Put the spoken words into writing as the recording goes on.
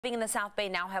Being in the South Bay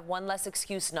now have one less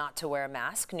excuse not to wear a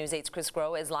mask. News 8's Chris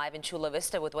Groh is live in Chula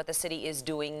Vista with what the city is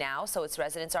doing now so its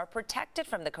residents are protected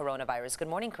from the coronavirus. Good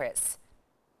morning, Chris.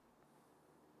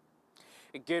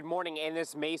 Good morning, and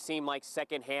this may seem like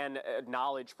secondhand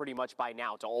knowledge pretty much by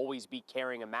now to always be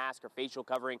carrying a mask or facial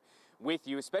covering with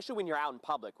you, especially when you're out in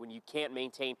public, when you can't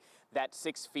maintain that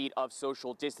 6 feet of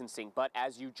social distancing. But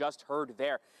as you just heard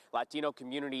there, Latino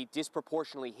community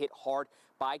disproportionately hit hard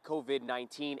by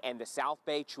COVID-19, and the South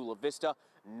Bay, Chula Vista,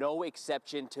 no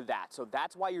exception to that. So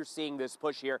that's why you're seeing this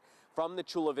push here from the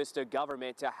Chula Vista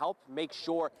government to help make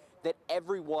sure that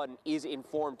everyone is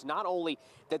informed, not only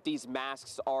that these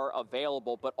masks are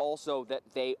available, but also that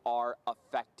they are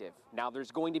effective. Now,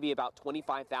 there's going to be about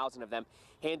 25,000 of them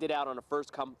handed out on a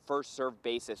first-come, first-served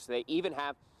basis. They even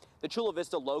have the Chula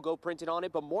Vista logo printed on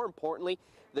it, but more importantly,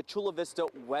 the Chula Vista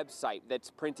website that's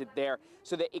printed there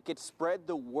so that it could spread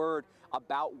the word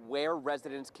about where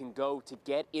residents can go to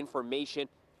get information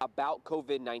about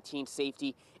COVID-19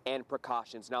 safety and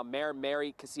precautions. Now, Mayor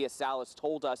Mary Casillas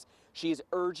told us she is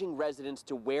urging residents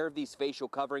to wear these facial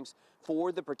coverings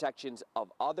for the protections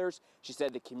of others. She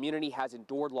said the community has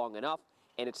endured long enough,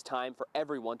 and it's time for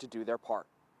everyone to do their part.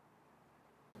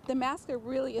 The masks are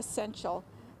really essential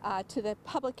to the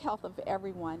public health of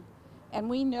everyone. And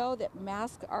we know that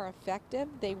masks are effective.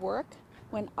 They work.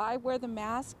 When I wear the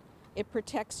mask, it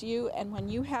protects you, and when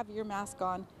you have your mask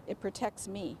on, it protects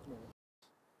me.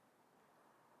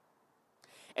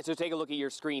 And so take a look at your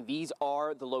screen. These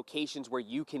are the locations where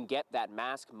you can get that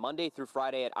mask Monday through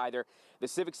Friday at either the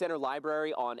Civic Center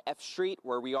Library on F Street,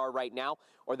 where we are right now,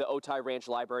 or the Otay Ranch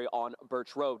Library on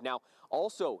Birch Road. Now,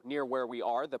 also near where we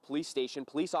are, the police station,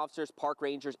 police officers, park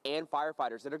rangers, and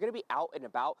firefighters that are going to be out and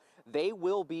about, they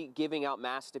will be giving out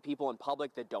masks to people in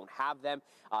public that don't have them,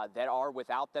 that are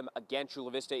without them. Again,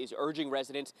 Chula Vista is urging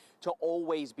residents to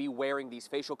always be wearing these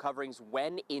facial coverings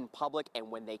when in public and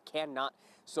when they cannot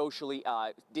socially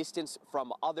distance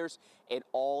from others, and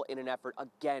all in an effort,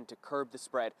 again, to curb the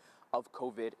spread of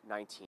COVID-19.